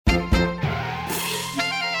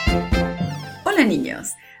Hola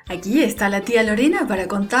niños, aquí está la tía Lorena para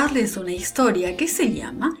contarles una historia que se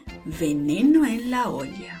llama Veneno en la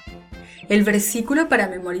olla. El versículo para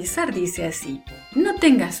memorizar dice así: no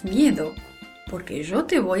tengas miedo, porque yo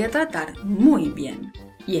te voy a tratar muy bien.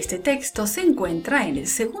 Y este texto se encuentra en el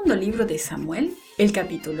segundo libro de Samuel, el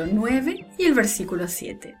capítulo 9 y el versículo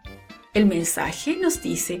 7. El mensaje nos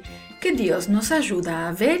dice que Dios nos ayuda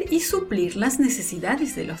a ver y suplir las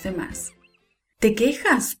necesidades de los demás. ¿Te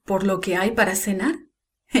quejas por lo que hay para cenar?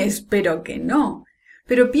 Espero que no,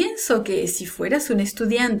 pero pienso que si fueras un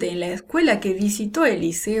estudiante en la escuela que visitó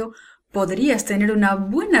Eliseo, podrías tener una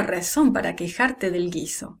buena razón para quejarte del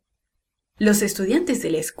guiso. Los estudiantes de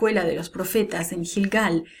la escuela de los profetas en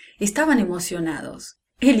Gilgal estaban emocionados.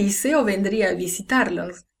 Eliseo vendría a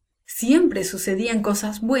visitarlos. Siempre sucedían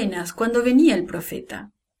cosas buenas cuando venía el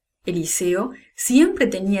profeta. Eliseo siempre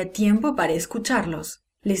tenía tiempo para escucharlos,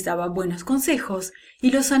 les daba buenos consejos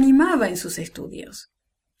y los animaba en sus estudios.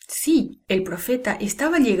 Sí, el profeta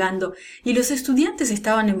estaba llegando y los estudiantes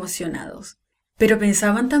estaban emocionados, pero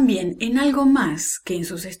pensaban también en algo más que en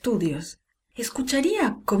sus estudios.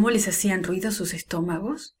 ¿Escucharía cómo les hacían ruido sus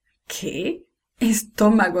estómagos? ¿Qué?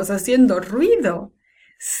 ¿Estómagos haciendo ruido?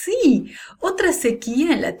 Sí, otra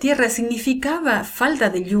sequía en la tierra significaba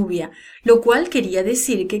falta de lluvia, lo cual quería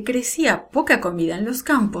decir que crecía poca comida en los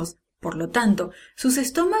campos. Por lo tanto, sus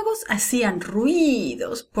estómagos hacían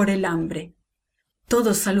ruidos por el hambre.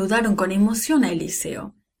 Todos saludaron con emoción a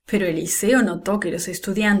Eliseo, pero Eliseo notó que los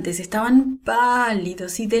estudiantes estaban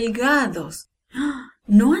pálidos y delgados.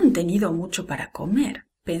 No han tenido mucho para comer,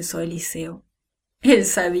 pensó Eliseo. Él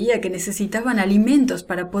sabía que necesitaban alimentos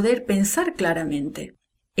para poder pensar claramente.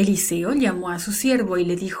 Eliseo llamó a su siervo y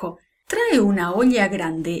le dijo: «Trae una olla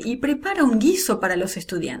grande y prepara un guiso para los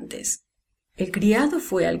estudiantes». El criado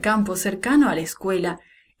fue al campo cercano a la escuela,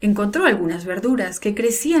 encontró algunas verduras que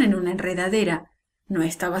crecían en una enredadera. No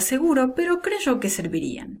estaba seguro, pero creyó que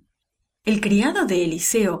servirían. El criado de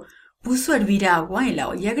Eliseo puso a hervir agua en la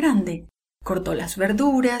olla grande, cortó las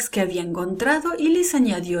verduras que había encontrado y les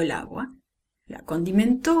añadió el agua. La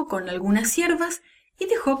condimentó con algunas hierbas y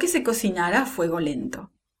dejó que se cocinara a fuego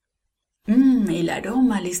lento. El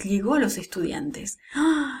aroma les llegó a los estudiantes.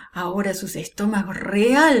 Ahora sus estómagos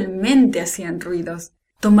realmente hacían ruidos.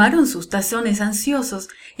 Tomaron sus tazones ansiosos,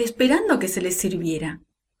 esperando que se les sirviera.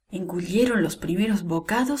 Engullieron los primeros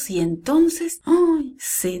bocados y entonces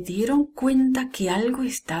se dieron cuenta que algo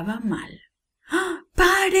estaba mal.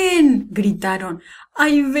 ¡Paren!, gritaron.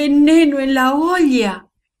 ¡Hay veneno en la olla!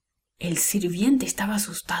 El sirviente estaba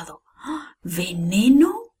asustado.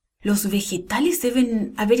 ¿Veneno? Los vegetales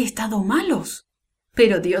deben haber estado malos.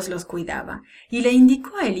 Pero Dios los cuidaba y le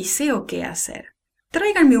indicó a Eliseo qué hacer.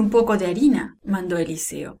 «Tráiganme un poco de harina», mandó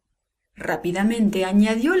Eliseo. Rápidamente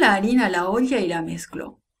añadió la harina a la olla y la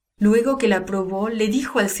mezcló. Luego que la probó, le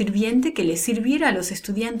dijo al sirviente que le sirviera a los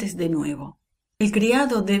estudiantes de nuevo. El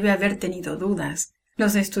criado debe haber tenido dudas.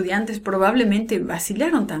 Los estudiantes probablemente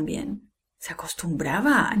vacilaron también. ¿Se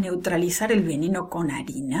acostumbraba a neutralizar el veneno con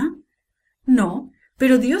harina? No,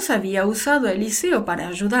 pero Dios había usado a Eliseo para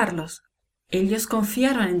ayudarlos. Ellos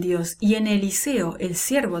confiaron en Dios y en Eliseo, el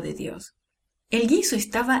siervo de Dios. El guiso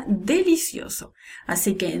estaba delicioso,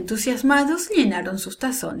 así que entusiasmados llenaron sus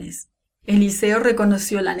tazones. Eliseo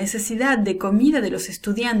reconoció la necesidad de comida de los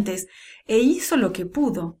estudiantes e hizo lo que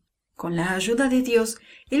pudo. Con la ayuda de Dios,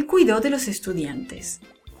 él cuidó de los estudiantes.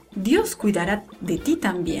 Dios cuidará de ti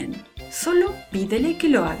también. Solo pídele que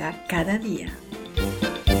lo haga cada día.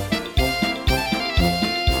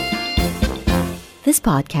 This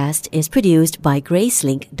podcast is produced by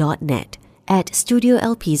Gracelink.net at Studio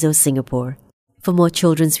El Piso, Singapore. For more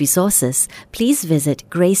children's resources, please visit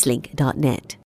Gracelink.net.